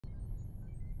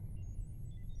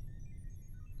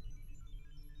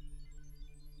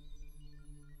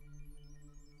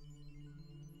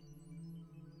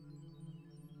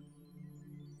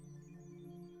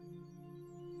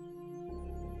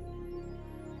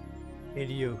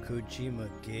Hideo Kojima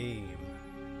game.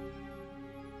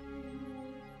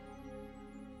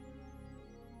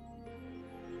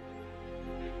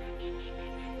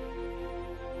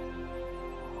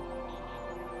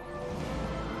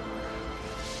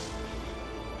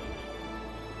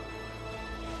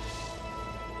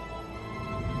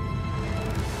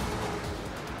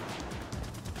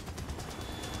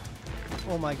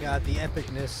 Oh my god, the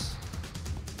epicness.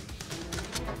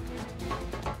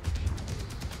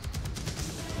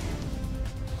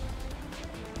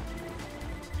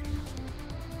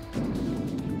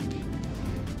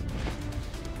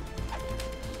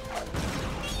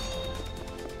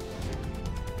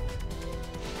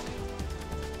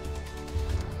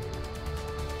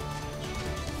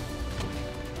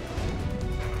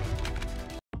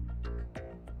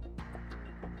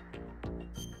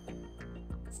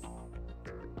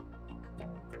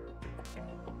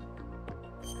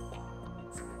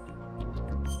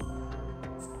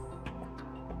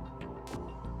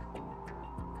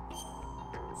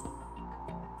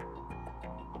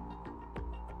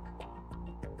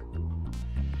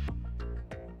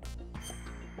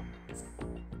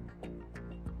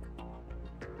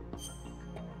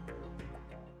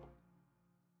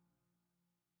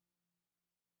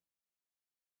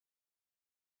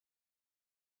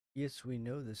 Yes, we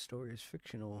know this story is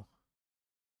fictional.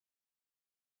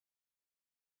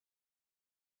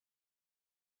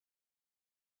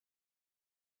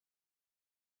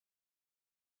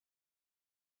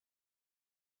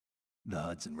 The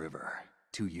Hudson River,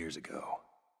 2 years ago.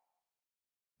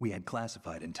 We had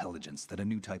classified intelligence that a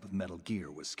new type of metal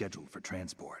gear was scheduled for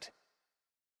transport.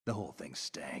 The whole thing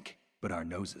stank, but our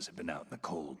noses had been out in the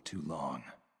cold too long.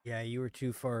 Yeah, you were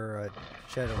too far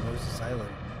Shadow Moses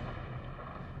Island.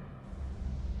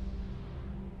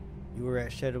 You were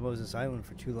at Shadow Moses Island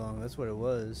for too long, that's what it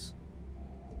was.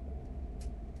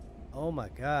 Oh my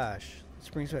gosh, this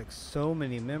brings back so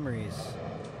many memories.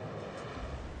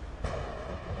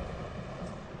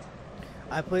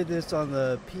 I played this on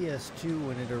the PS2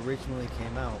 when it originally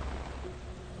came out.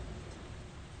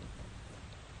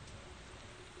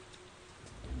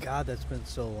 God, that's been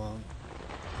so long.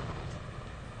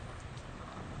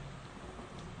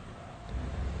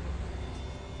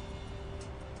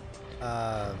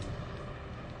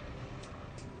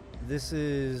 This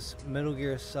is Metal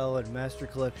Gear Solid Master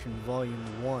Collection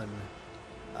Volume 1.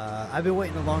 I've been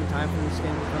waiting a long time for this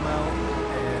game to come out,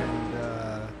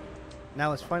 and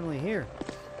now it's finally here.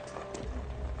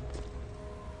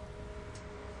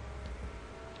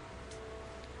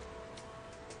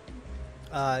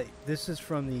 This is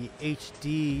from the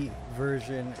HD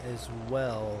version as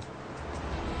well,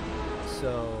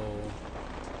 so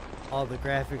all the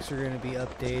graphics are going to be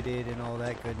updated and all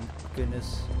that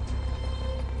goodness.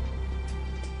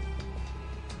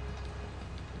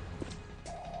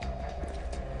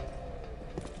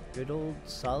 Good old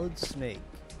Solid Snake.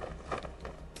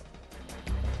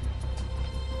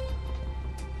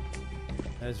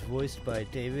 That's voiced by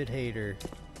David Hayter.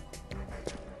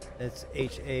 That's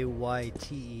Hayter.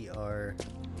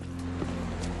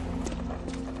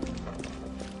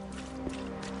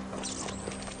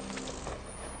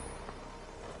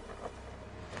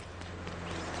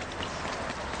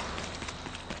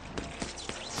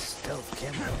 Stealth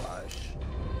camouflage.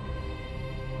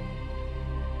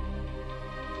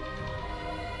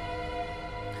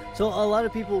 So a lot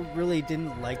of people really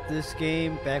didn't like this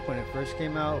game back when it first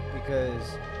came out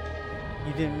because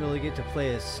you didn't really get to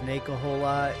play as Snake a whole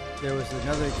lot. There was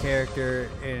another character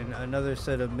in another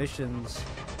set of missions.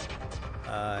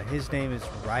 His name is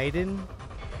Raiden,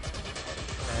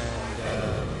 and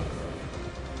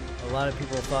a lot of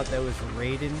people thought that was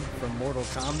Raiden from Mortal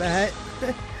Kombat.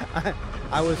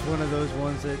 I was one of those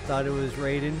ones that thought it was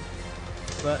Raiden,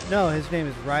 but no, his name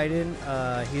is Raiden.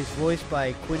 He's voiced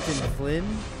by Quentin Flynn.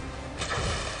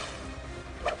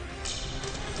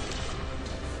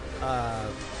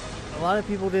 A lot of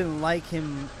people didn't like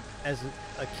him as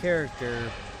a character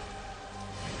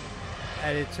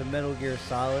added to Metal Gear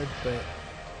Solid, but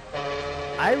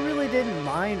I really didn't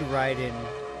mind Raiden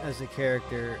as a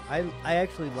character. I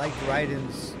actually liked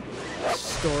Raiden's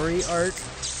story arc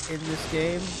in this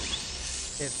game.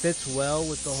 It fits well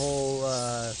with the whole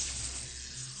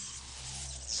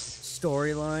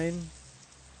storyline.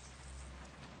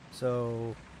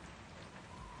 So,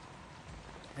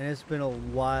 and it's been a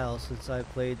while since I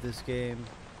played this game.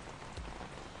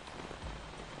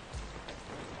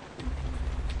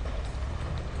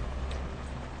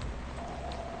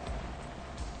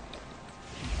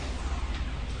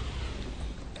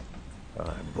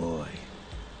 Our boy,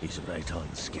 he's right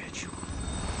on schedule.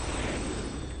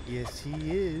 Yes, he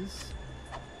is.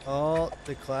 Oh,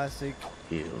 the classic.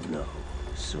 He'll know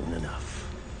soon enough.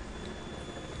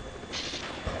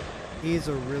 He's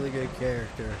a really good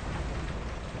character.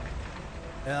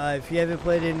 If you haven't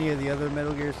played any of the other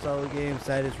Metal Gear Solid games,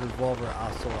 that is Revolver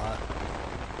Ocelot.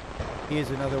 He is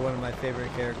another one of my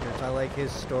favorite characters. I like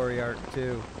his story arc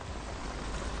too.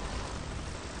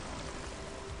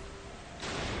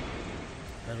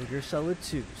 Metal Gear Solid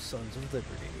 2, Sons of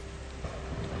Liberty.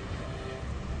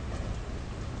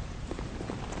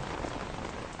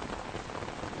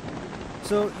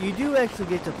 So you do actually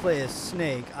get to play as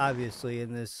Snake, obviously,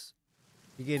 in this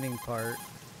beginning part.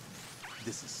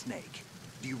 This is Snake.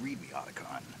 Do you read me,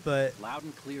 Otacon? But loud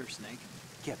and clear, Snake.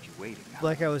 Kept you waiting. Huh?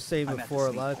 like I was saying I'm at the before, a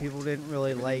sneak lot of point. people didn't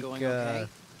really like The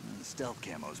stealth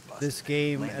camo's busted. this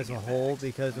game Landing as a in whole bags.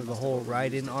 because of the must have whole overused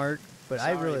ride-in it. arc, but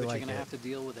I Sorry, really but like you're gonna it. have to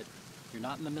deal with it. You're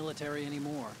not in the military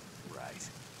anymore. Right.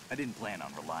 I didn't plan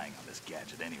on relying on this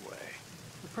gadget anyway.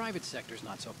 The private sector's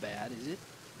not so bad, is it?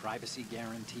 Privacy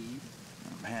guaranteed.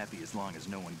 I'm happy as long as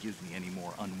no one gives me any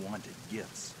more unwanted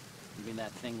gifts. You mean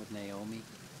that thing with Naomi?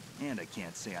 And I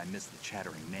can't say I miss the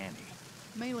chattering nanny.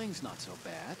 Mei Ling's not so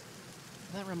bad.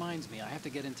 That reminds me, I have to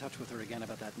get in touch with her again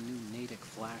about that new Natick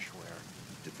flashware.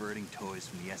 Diverting toys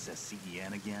from the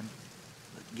SSCEN again?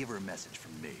 Look, give her a message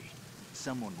from me.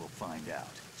 Someone will find out,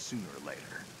 sooner or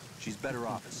later. She's better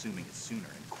off assuming it sooner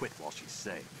and quit while she's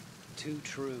safe. Too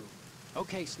true.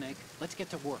 Okay, Snake, let's get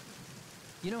to work.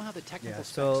 You know how the technical Yeah, specs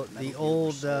so of Metal the Gear were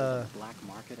old, sold on the black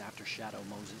market after Shadow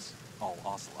Moses? All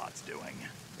Ocelot's doing.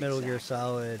 Metal Gear Exactly.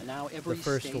 Solid, And now the every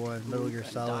first state, one, Metal group, Gear and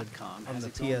Solid .com on has the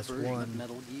its own version of PS1.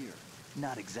 Metal Gear.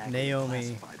 Not exactly Naomi a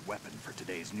classified weapon for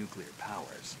today's nuclear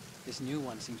powers. This new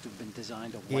one seems to have been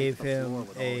designed to wipe Gave the floor him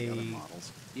with all the other a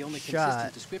models. The only shot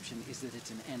consistent description is that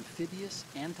it's an amphibious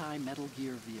anti-Metal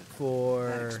Gear vehicle.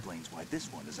 That for explains why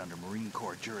this one is under Marine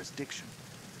Corps jurisdiction.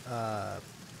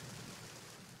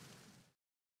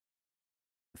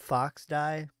 Fox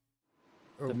Die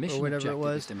or The mission whatever it objective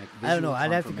was. is to make I don't know. visual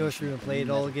I'd have to go confirmation through and of play the it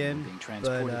new all metal gear again. being But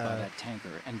transported by that tanker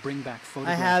and bring back I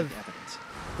photographic have evidence.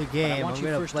 the But I game. want I'm you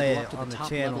gonna first play to go it up to on the the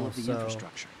top level channel, of the so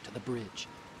infrastructure, to the bridge.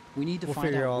 We need to we'll find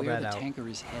figure out all where that the out. tanker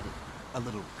is headed. A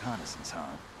little reconnaissance, huh?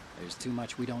 There's too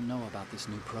much we don't know about this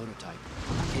new prototype.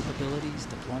 Capabilities,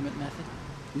 deployment method.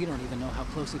 We don't even know how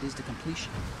close it is to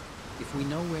completion. If we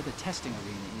know where the testing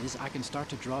arena is, I can start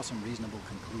to draw some reasonable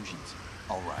conclusions.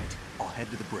 All right, I'll head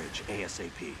to the bridge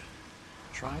ASAP.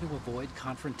 Try to avoid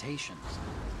confrontations.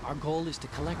 Our goal is to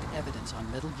collect evidence on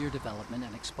Metal Gear development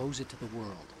and expose it to the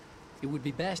world. It would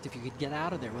be best if you could get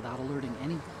out of there without alerting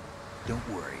anyone. Don't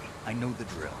worry, I know the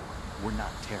drill. We're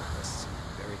not terrorists.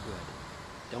 Very good.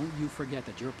 Don't you forget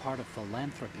that you're part of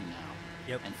Philanthropy now.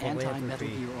 Yep, An anti-Metal Philanthropy.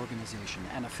 Gear organization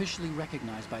and officially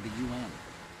recognized by the UN.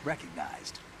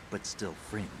 Recognized, but still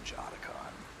fringe, Otacon.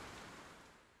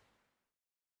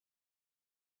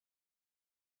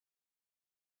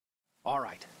 All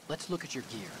right, let's look at your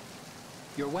gear.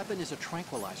 Your weapon is a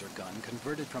tranquilizer gun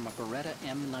converted from a Beretta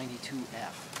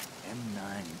M92F.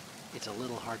 M9. It's a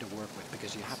little hard to work with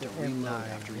because you have So to reload M9,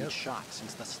 after yep. each shot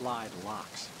since the slide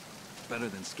locks. Better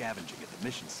than scavenging at the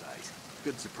mission site.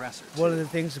 Good suppressor, too. One of the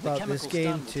things The about this chemical game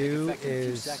stun will take too effect in a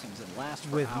few is seconds and last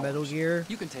for with hours. Metal Gear,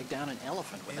 You can take down an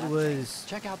elephant with it that was thing.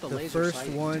 Check out the the laser first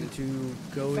sighting, one too.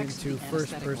 to go The effects of into the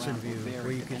first-person anesthetic view, round will vary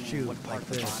where you can depending on shoot what part like of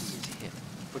the body this. is hit.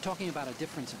 We're talking about a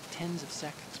difference of tens of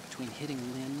seconds between hitting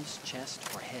limbs, chest,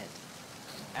 or head.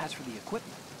 As for the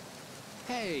equipment,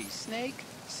 hey, Snake,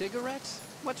 cigarettes?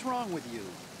 What's wrong with you?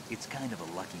 It's kind of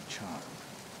a lucky charm.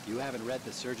 You haven't read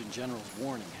the Surgeon General's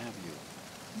warning, have you?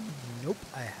 Nope,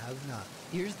 I have not.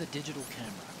 Here's the digital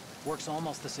camera. Works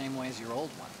almost the same way as your old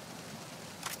one.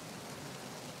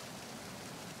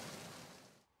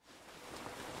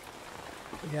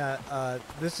 Yeah,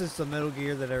 this is the Metal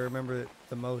Gear that I remember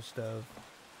the most of.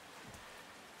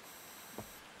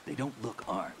 They don't look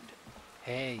armed.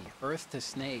 Hey, Earth to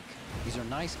Snake. These are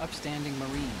nice, upstanding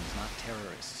Marines, not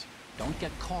terrorists. Don't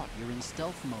get caught. You're in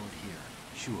stealth mode here.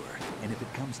 Sure, and if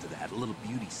it comes to that, a little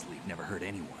beauty sleep never hurt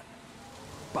anyone.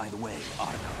 By the way,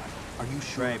 Otacon, are you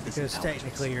sure Right, of this because intelligence?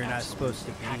 technically you're not Absolutely. supposed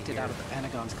to be Hacked it here. out of the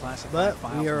Pentagon's classified But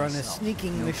files we are on a myself.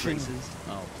 sneaking No mission. traces?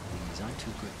 Oh, please, I'm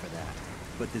too good for that.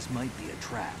 But this might be a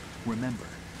trap. Remember,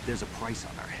 there's a price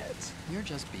on our heads. You're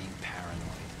just being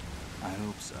paranoid. I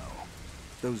hope so.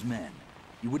 Those men,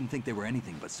 you wouldn't think they were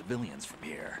anything but civilians from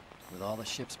here. With all the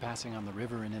ships passing on the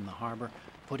river and in the harbor,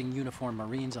 putting uniformed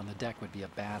Marines on the deck would be a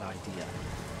bad idea.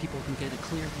 People can get a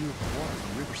clear view of the water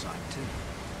from Riverside, too.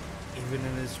 Even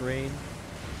in this rain.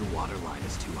 The water line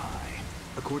is too high.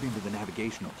 According to the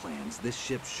navigational plans, this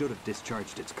ship should have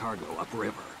discharged its cargo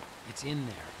upriver. It's in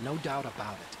there, no doubt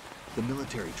about it. The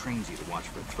military trains you to watch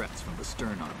for threats from the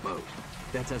stern on a boat.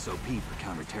 That's SOP for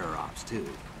counter-terror ops, too.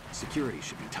 Security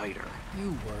should be tighter.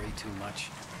 You worry too much.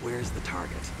 Where's the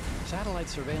target? Satellite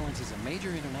surveillance is a major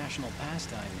international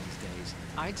pastime these days.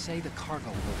 I'd say the cargo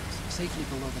holds, safely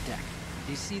below the deck.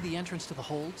 Do you see the entrance to the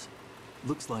holds?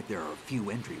 Looks like there are a few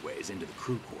entryways into the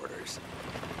crew quarters.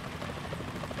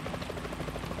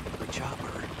 The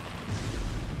chopper.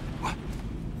 What?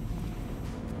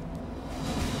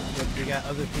 Yep, we got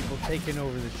other people taking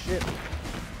over the ship.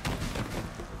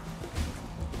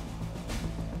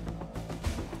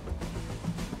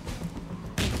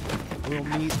 We'll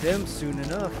meet them soon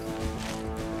enough.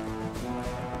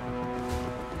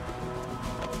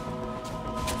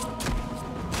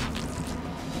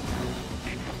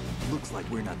 Looks like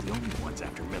we're not the only ones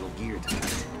after Metal Gear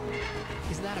tonight.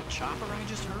 Is that a chopper I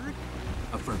just heard?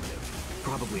 Affirmative.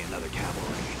 Probably another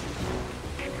cavalry.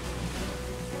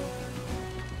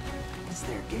 It's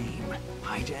their game.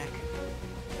 Hijack?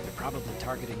 They're probably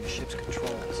targeting the ship's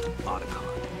controls. Otacon.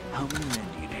 How many men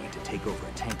do you need to take over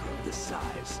a tanker of this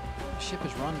size? The ship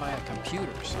is run by a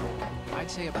computer, so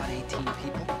I'd say about 18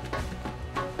 people.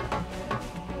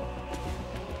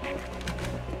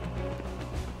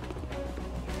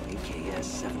 AKS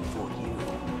 74U.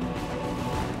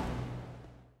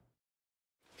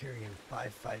 Carrying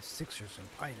 5.56ers and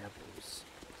pineapples.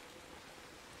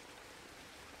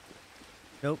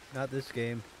 Nope, not this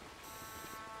game.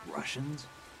 Russians?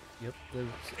 Yep,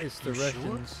 it's the You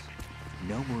Russians. sure?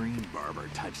 No Marine barber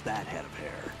touched that head of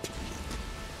hair.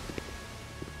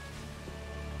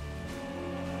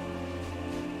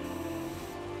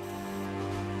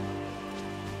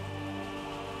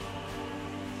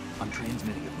 I'm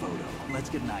transmitting a photo. Let's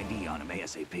get an ID on him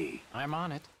ASAP. I'm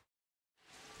on it.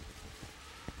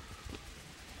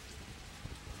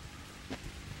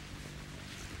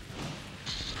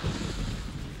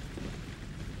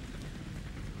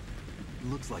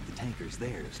 Looks like the tanker's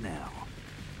theirs now.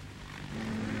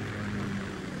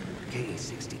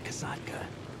 Ka-60 Kasatka.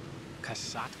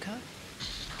 Kasatka?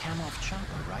 Kamov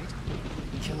chopper, right?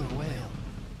 Killer whale.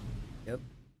 Yep.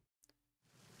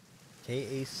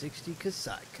 Ka-60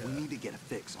 Kasatka. We need to get a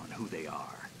fix on who they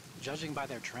are. Judging by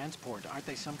their transport, aren't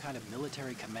they some kind of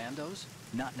military commandos?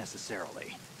 Not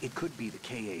necessarily. It could be the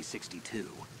Ka-62,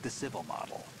 the civil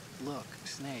model. Look,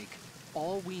 Snake,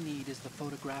 all we need is the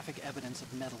photographic evidence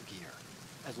of Metal Gear.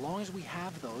 As long as we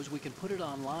have those, we can put it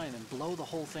online and blow the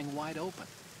whole thing wide open.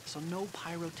 So no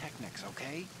pyrotechnics,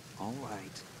 okay? All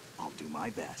right. I'll do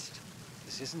my best.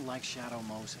 This isn't like Shadow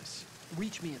Moses.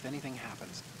 Reach me if anything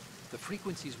happens. The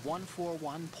frequency's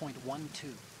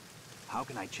 141.12. How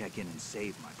can I check in and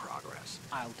save my progress?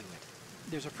 I'll do it.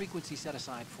 There's a frequency set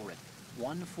aside for it.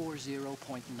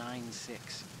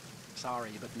 140.96.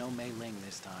 Sorry, but no Mei Ling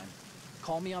this time.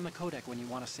 Call me on the codec when you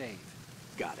want to save.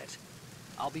 Got it.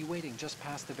 I'll be waiting just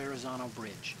past the Verrazano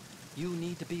Bridge. You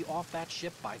need to be off that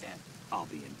ship by then. I'll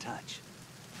be in touch.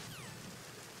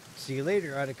 See you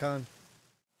later, Otacon.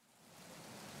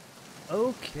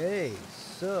 Okay,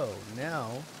 so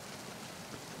now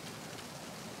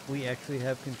we actually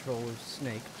have control of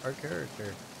Snake, our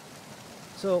character.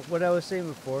 So what I was saying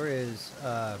before is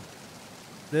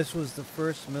this was the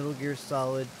first Metal Gear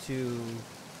Solid to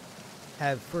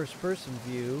have first-person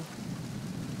view.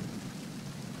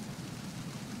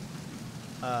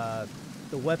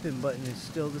 The weapon button is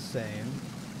still the same.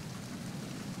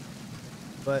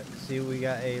 But see, we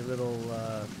got a little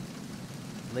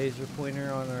laser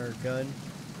pointer on our gun.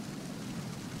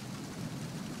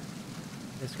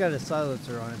 It's got a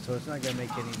silencer on it, so it's not going to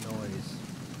make any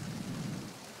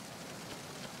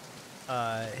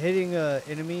noise. Hitting an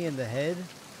enemy in the head,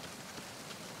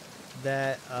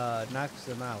 that knocks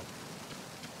them out.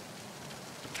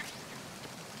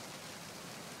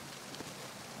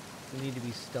 We need to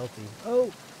be stealthy. Oh!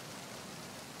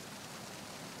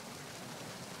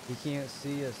 He can't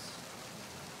see us.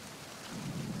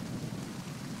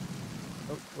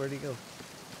 Oh, where'd he go?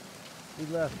 He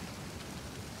left.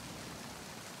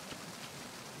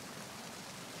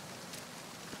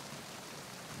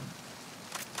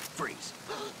 Freeze.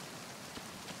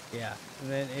 Yeah, and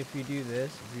then if you do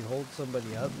this, if you hold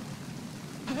somebody up,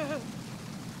 and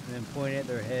then point at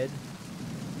their head,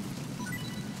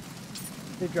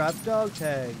 they drop dog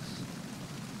tags.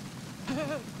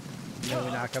 And then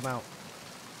we knock them out.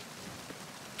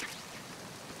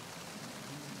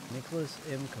 Nicholas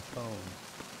M. Capone.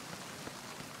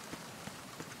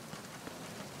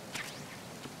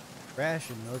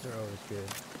 Ration, those are always good.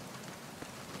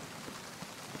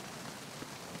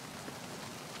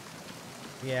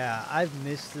 Yeah, I've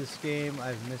missed this game.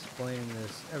 I've missed playing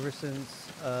this ever since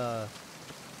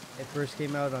it first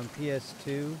came out on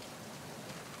PS2.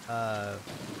 I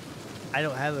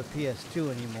don't have a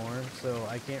PS2 anymore, so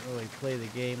I can't really play the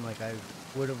game like I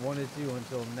would have wanted to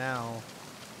until now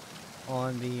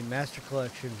on the Master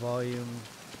Collection volume,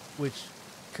 which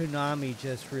Konami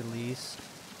just released.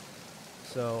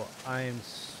 So I am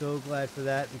so glad for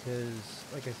that because,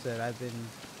 like I said, I've been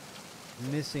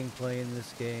missing playing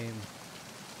this game.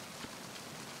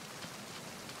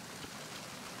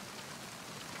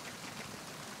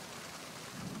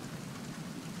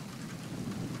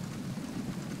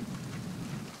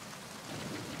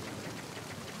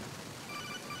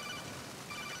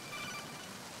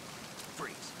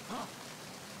 Freeze.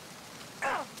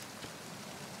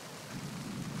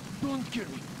 Don't kill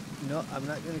me. No, I'm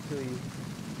not gonna kill you.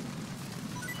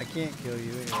 I can't kill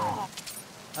you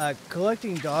anyway.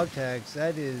 Collecting dog tags,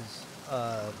 that is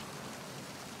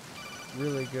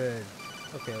really good.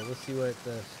 Okay, let's see what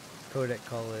the codec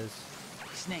call is.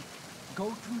 Snake, go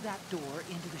through that door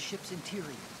into the ship's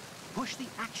interior. Push the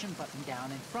action button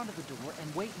down in front of the door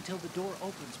and wait until the door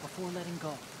opens before letting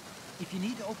go. If you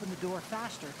need to open the door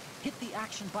faster, hit the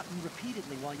action button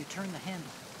repeatedly while you turn the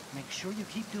handle. Make sure you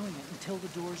keep doing it until the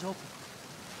door's open.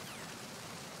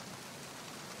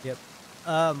 Yep.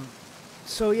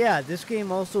 So yeah, this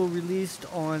game also released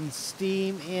on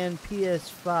Steam and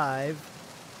PS5,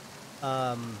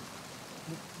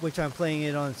 which I'm playing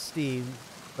it on Steam,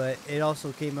 but it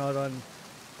also came out on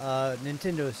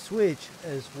Nintendo Switch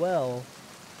as well.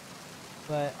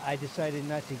 But I decided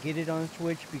not to get it on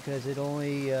Switch because it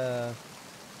only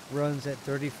runs at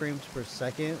 30 frames per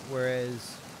second,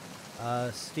 whereas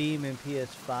Steam and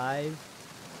PS5,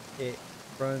 it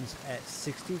runs at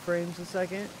 60 frames a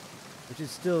second, which is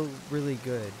still really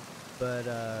good. But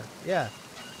yeah.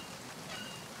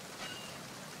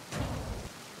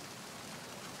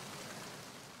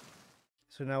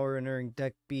 So now we're entering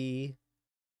Deck B,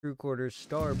 crew quarters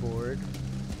starboard.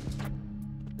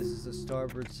 This is the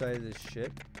starboard side of the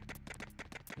ship.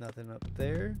 Nothing up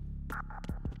there.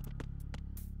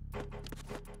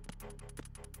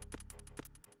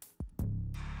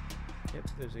 Yep,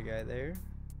 there's a guy there.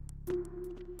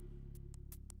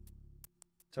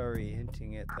 Sorry,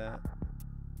 hinting at that.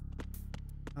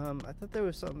 I thought there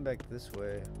was something back this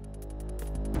way.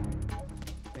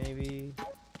 Maybe.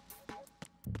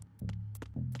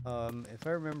 If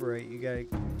I remember right, you gotta...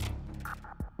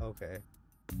 Okay.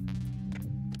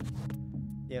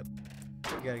 Yep.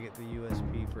 You gotta get the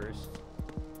USB first.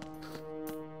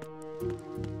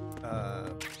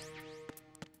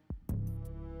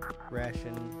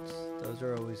 Rations. Those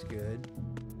are always good.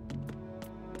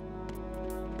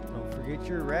 Don't forget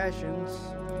your rations.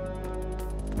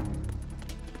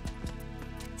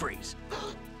 Freeze.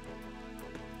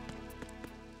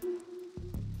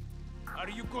 Are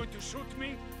you going to shoot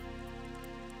me?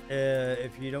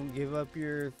 If you don't give up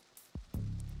your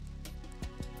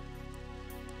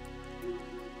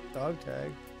dog tag.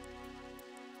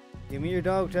 Give me your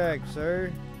dog tag,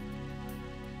 sir.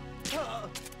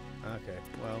 Okay,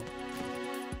 well,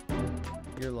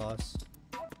 you're lost.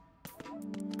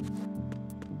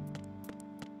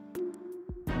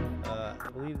 I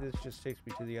believe this just takes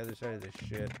me to the other side of the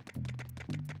ship.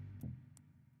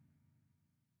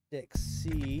 Deck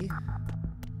C.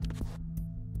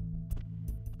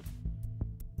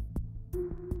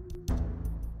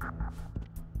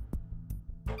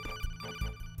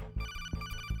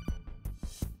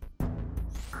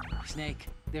 Snake,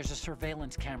 there's a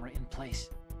surveillance camera in place.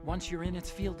 Once you're in its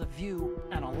field of view,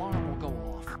 an alarm will go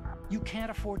off. You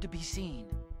can't afford to be seen.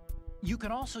 You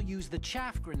can also use the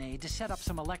chaff grenade to set up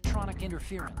some electronic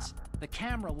interference. The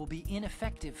camera will be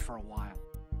ineffective for a while.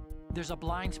 There's a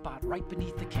blind spot right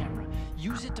beneath the camera.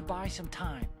 Use it to buy some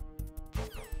time.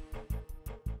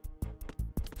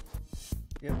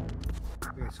 Yep.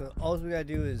 Okay, so all we gotta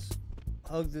do is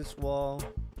hug this wall.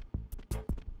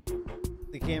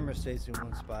 The camera stays in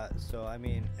one spot, so I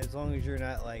mean, as long as you're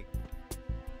not like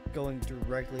going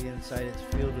directly inside its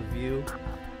field of view,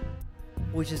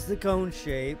 which is the cone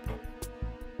shape,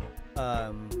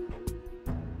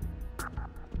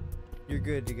 you're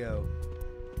good to go.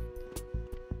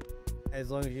 As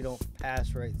long as you don't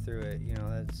pass right through it, you know,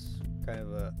 that's kind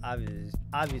of a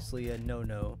obviously a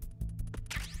no-no.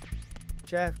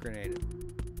 Chaff grenade.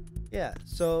 Yeah,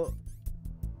 so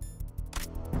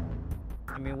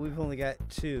I mean, we've only got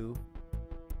 2,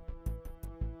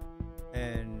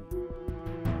 and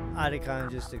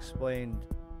Adicon just explained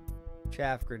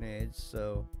chaff grenades,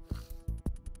 so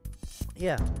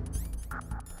yeah.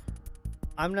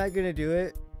 I'm not gonna do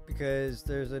it because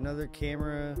there's another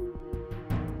camera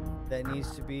that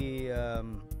needs to be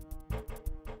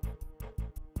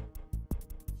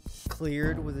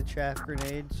cleared with a chaff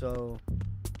grenade, so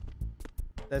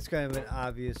That's kind of an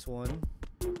obvious one.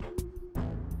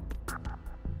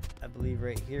 I believe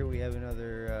right here we have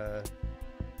another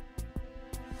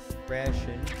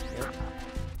ration. Yep.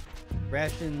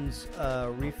 Rations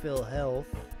refill health.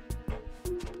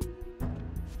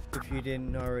 If you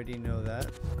didn't already know that.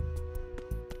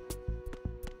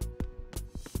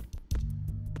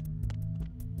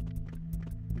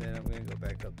 Then I'm gonna go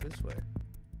back up this way.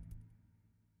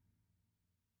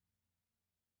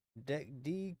 Deck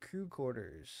D crew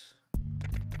quarters.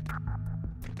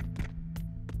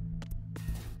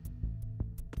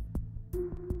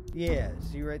 Yeah,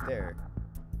 see right there.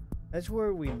 That's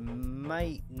where we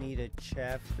might need a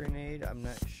chaff grenade. I'm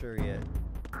not sure yet.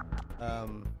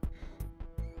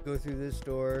 Go through this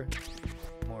door.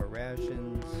 More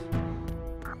rations.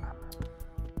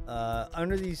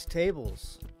 Under these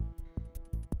tables.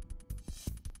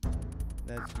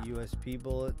 That's USP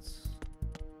bullets.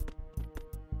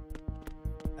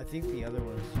 I think the other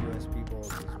one's USP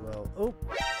bullets as well. Oh!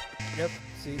 Yep,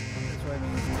 see? That's what I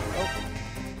mean. Oh!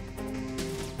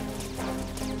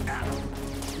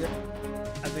 Yep.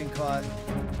 I've been caught.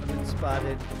 I've been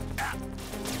spotted.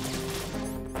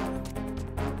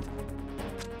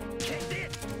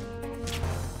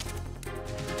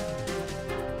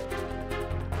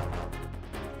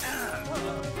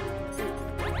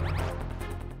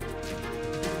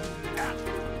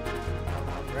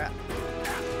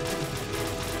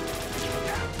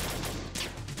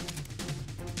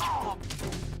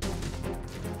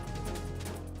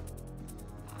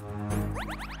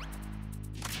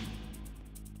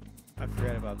 I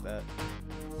forgot about that.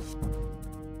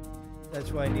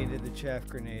 That's why I needed the chaff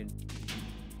grenade.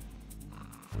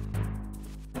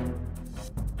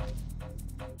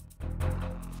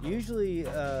 Usually,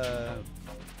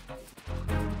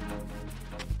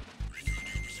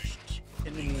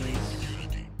 enemies.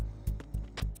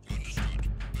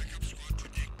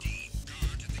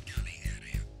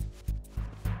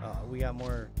 We got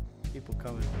more people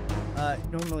coming.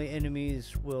 Normally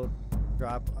enemies will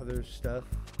drop other stuff.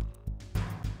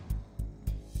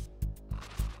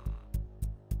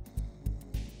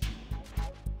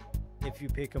 If you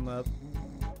pick them up,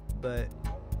 but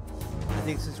I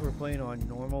think since we're playing on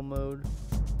normal mode,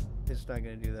 it's not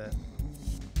going to do that.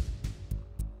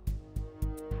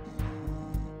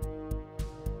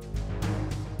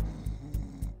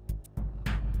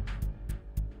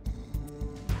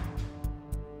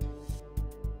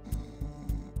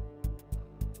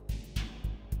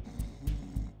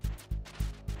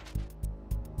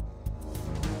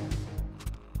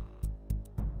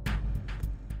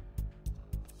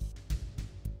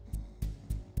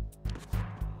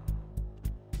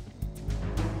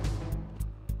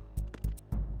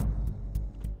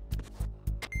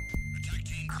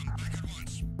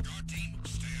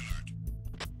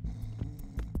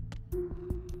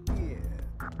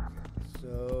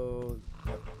 So,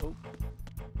 oh,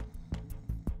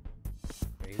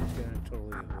 he's gonna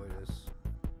totally avoid us.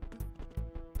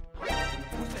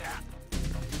 Who's that?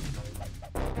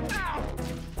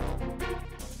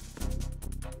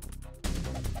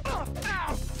 Ow!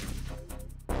 Ow!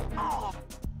 Oh!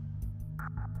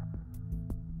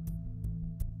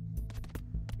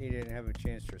 He didn't have a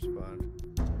chance to respond.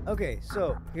 Okay,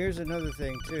 so here's another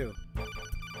thing too.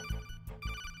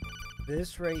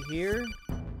 This right here.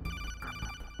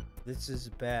 This is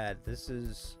bad. This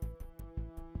is...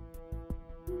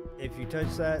 If you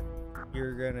touch that,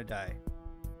 you're gonna die.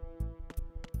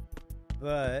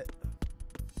 But...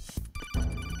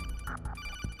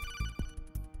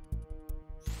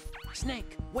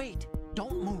 Snake, wait!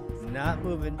 Don't move! Not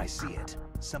moving. I see it.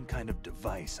 Some kind of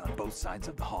device on both sides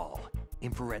of the hall.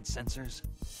 Infrared sensors?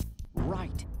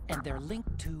 Right, and they're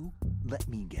linked to... Let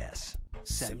me guess.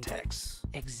 Semtex.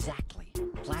 Exactly.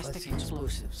 Plastic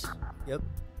explosives. Yep.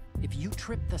 If you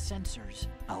trip the sensors...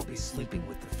 I'll be sleeping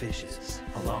with the fishes,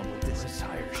 along with this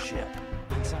entire ship.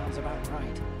 That sounds about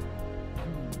right.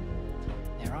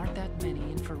 There aren't that many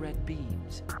infrared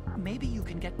beams. Maybe you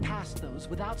can get past those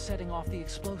without setting off the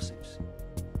explosives.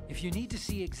 If you need to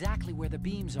see exactly where the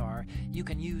beams are, you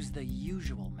can use the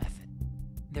usual method.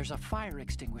 There's a fire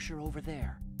extinguisher over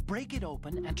there. Break it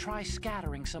open and try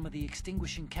scattering some of the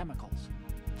extinguishing chemicals.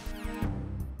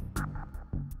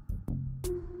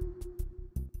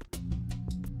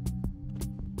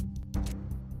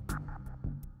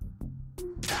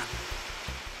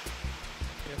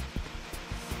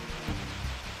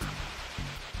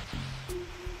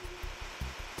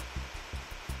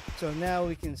 So now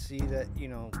we can see that, you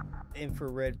know,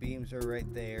 infrared beams are right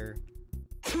there.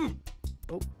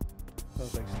 Oh,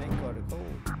 sounds like Snake caught a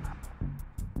cold.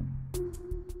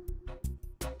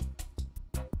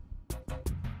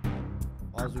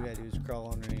 All we gotta do is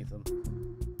crawl underneath them.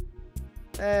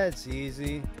 That's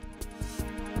easy.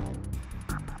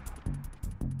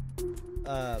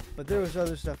 But there was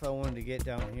other stuff I wanted to get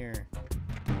down here.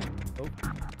 Oh.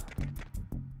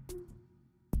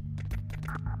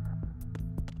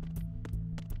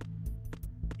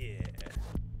 Yeah.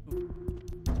 Ooh.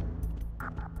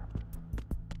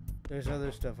 There's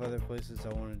other stuff, other places I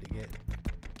wanted to get.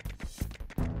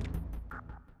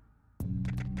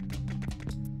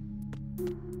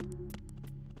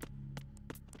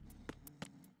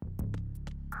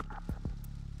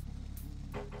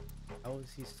 How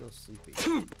is he still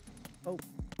sleeping? Oh,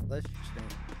 let's just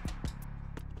stand.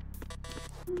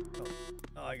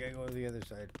 Oh, I gotta go to the other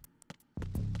side.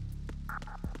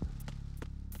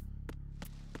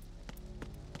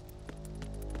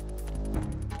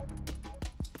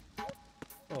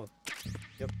 Oh,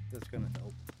 yep, that's gonna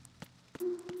help.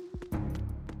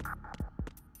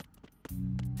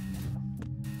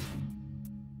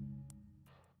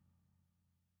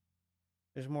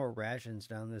 There's more rations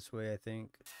down this way, I think.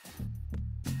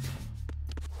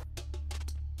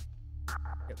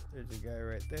 Yep, there's a guy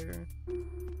right there.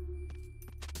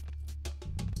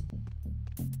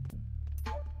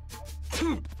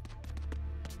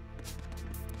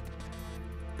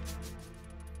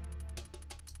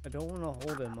 I don't want to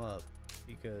hold him up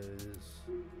because...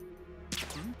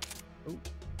 Oh.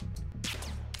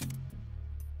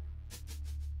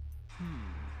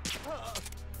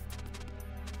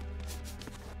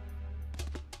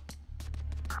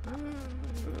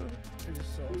 I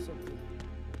just saw something.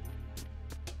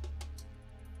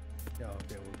 Yeah,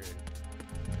 okay, we're good.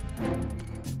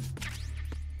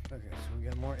 Okay, so we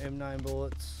got more M9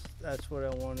 bullets. That's what I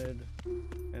wanted.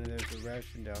 And there's a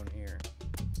ration down here.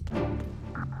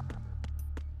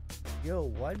 Yo,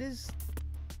 why does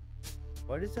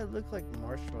that look like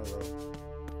marshmallow?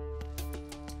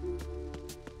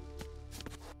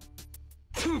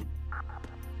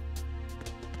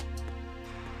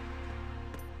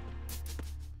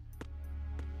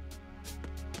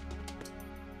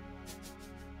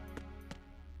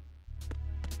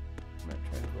 I'm not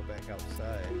trying to go back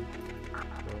outside. Do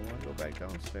I want to go back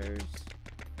downstairs?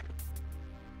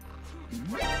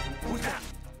 Who's that?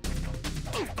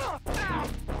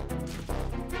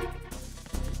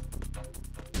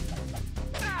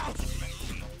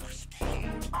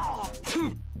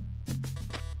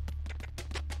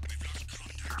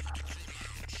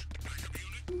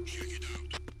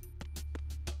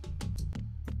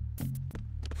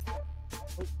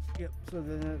 Oh, yep, so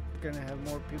then they're gonna have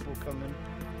more people coming.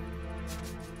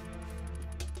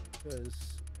 Because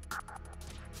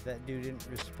that dude didn't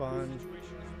respond.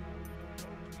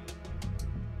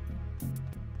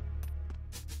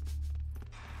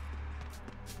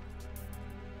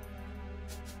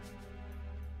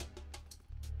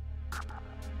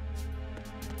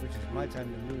 Which is my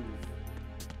time to move.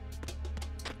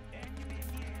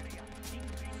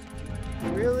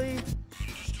 Really?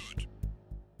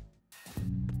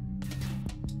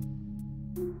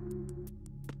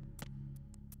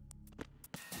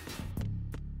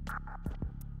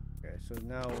 Okay, so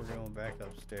now we're going back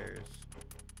upstairs.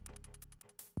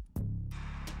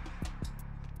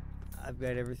 I've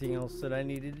got everything else that I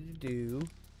needed to do.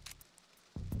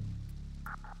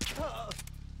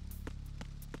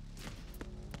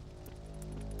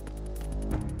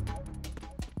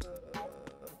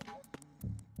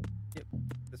 Yep,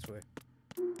 this way.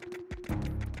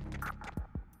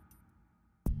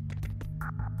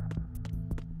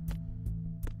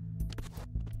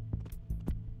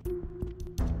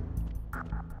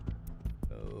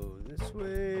 Go this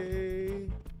way.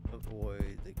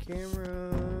 Avoid the camera.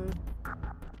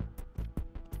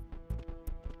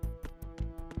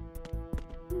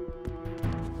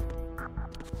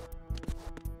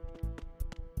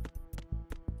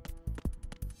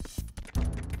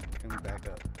 And back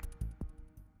up.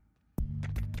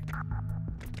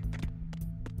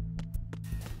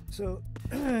 So,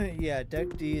 yeah,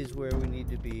 deck D is where we need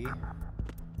to be.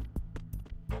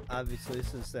 Obviously,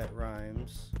 since that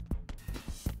rhymes.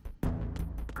 Oh,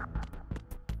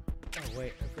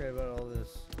 wait, I forgot about all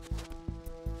this.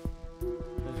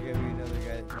 There's gonna be another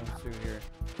guy that comes through here.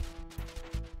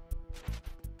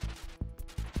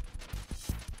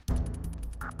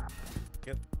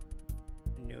 Yep,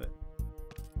 I knew it.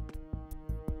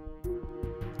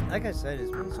 Like I said,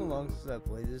 it's been so long since I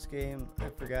played this game, I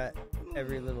forgot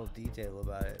every little detail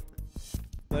about it.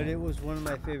 But it was one of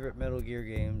my favorite Metal Gear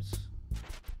games.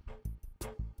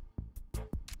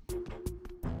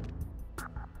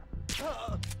 Okay,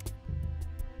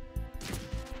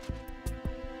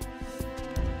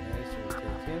 so we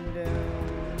take him down.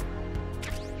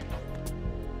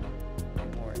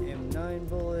 9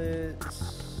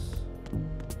 bullets.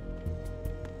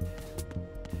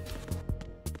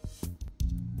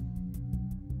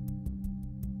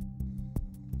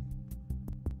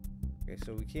 Okay,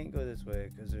 so we can't go this way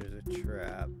because there's a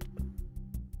trap.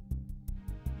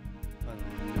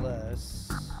 Unless...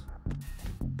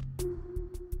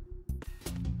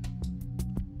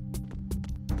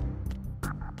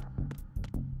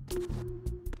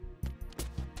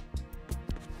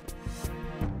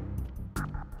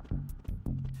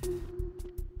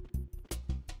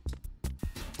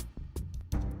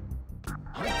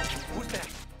 Who's that?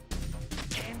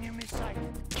 Enemy sight.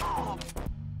 Oh.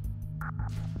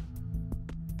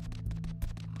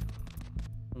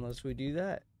 Unless we do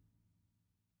that.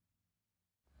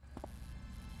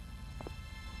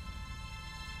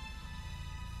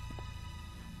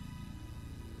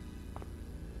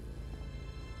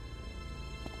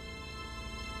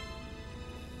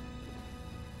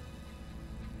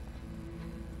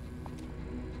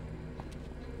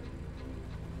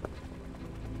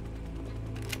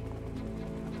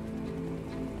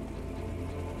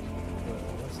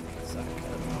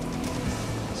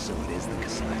 So it is the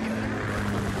Kasaka.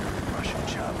 Russian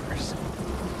choppers.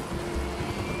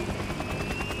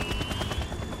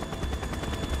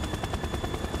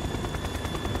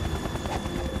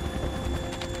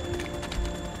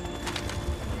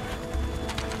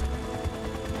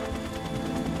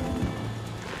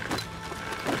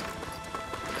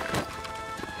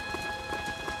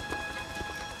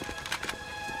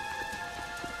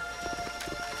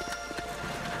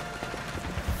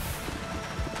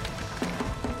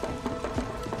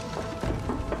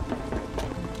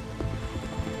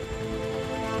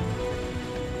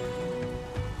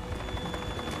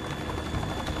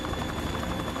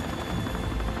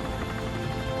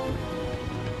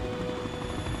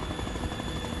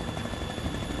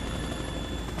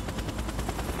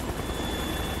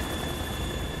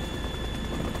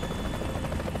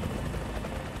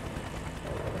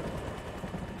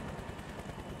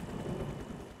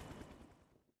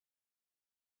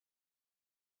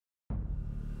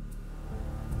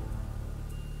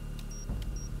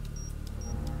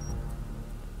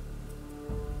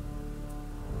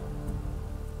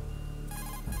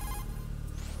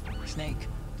 Snake,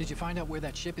 did you find out where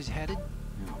that ship is headed?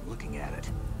 I'm looking at it.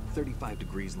 35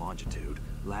 degrees longitude,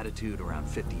 latitude around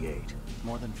 58.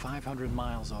 More than 500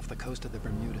 miles off the coast of the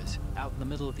Bermudas, out in the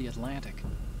middle of the Atlantic.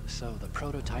 So the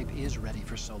prototype is ready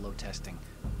for solo testing.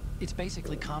 It's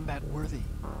basically combat worthy.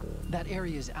 That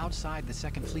area is outside the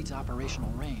Second Fleet's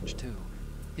operational range, too.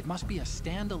 It must be a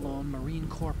standalone Marine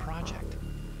Corps project,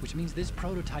 which means this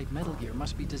prototype Metal Gear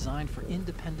must be designed for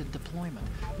independent deployment,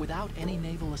 without any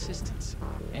naval assistance.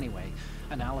 Anyway,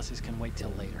 analysis can wait till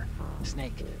later.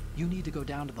 Snake, you need to go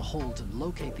down to the holds and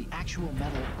locate the actual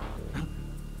metal...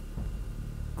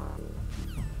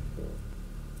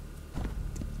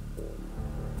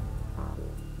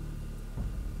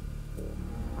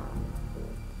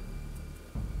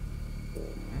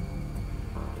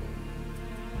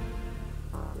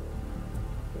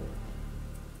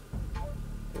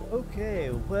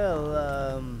 Okay,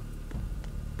 well,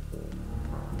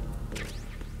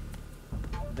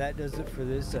 that does it for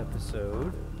this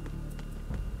episode.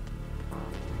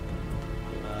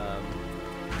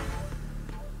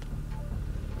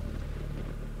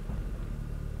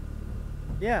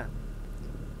 Yeah.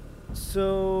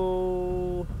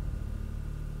 So,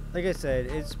 like I said,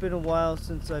 it's been a while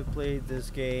since I've played this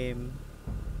game.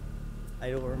 I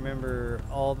don't remember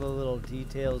all the little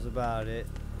details about it.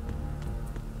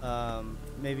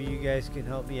 Maybe you guys can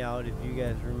help me out if you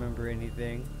guys remember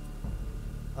anything.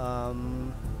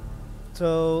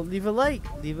 So leave a like,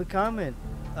 leave a comment,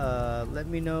 let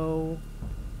me know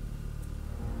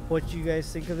what you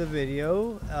guys think of the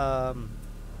video.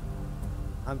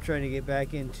 I'm trying to get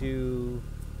back into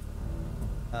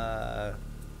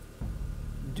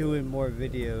doing more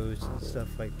videos and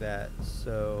stuff like that,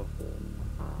 so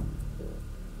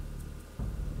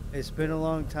it's been a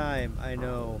long time, I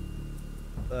know.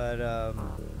 But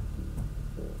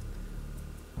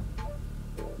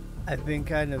I've been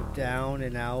kind of down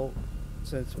and out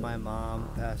since my mom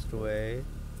passed away,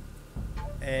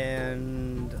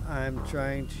 and I'm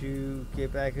trying to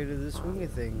get back into the swing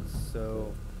of things.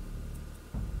 So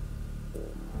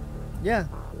yeah,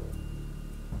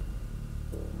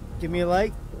 give me a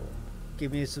like,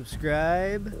 give me a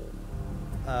subscribe.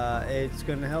 It's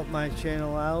gonna help my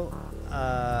channel out.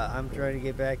 I'm trying to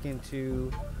get back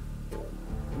into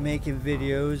making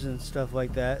videos and stuff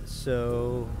like that,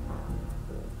 so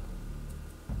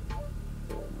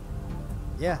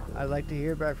yeah, I'd like to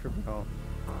hear back from y'all.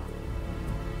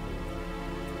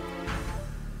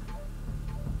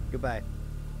 Goodbye.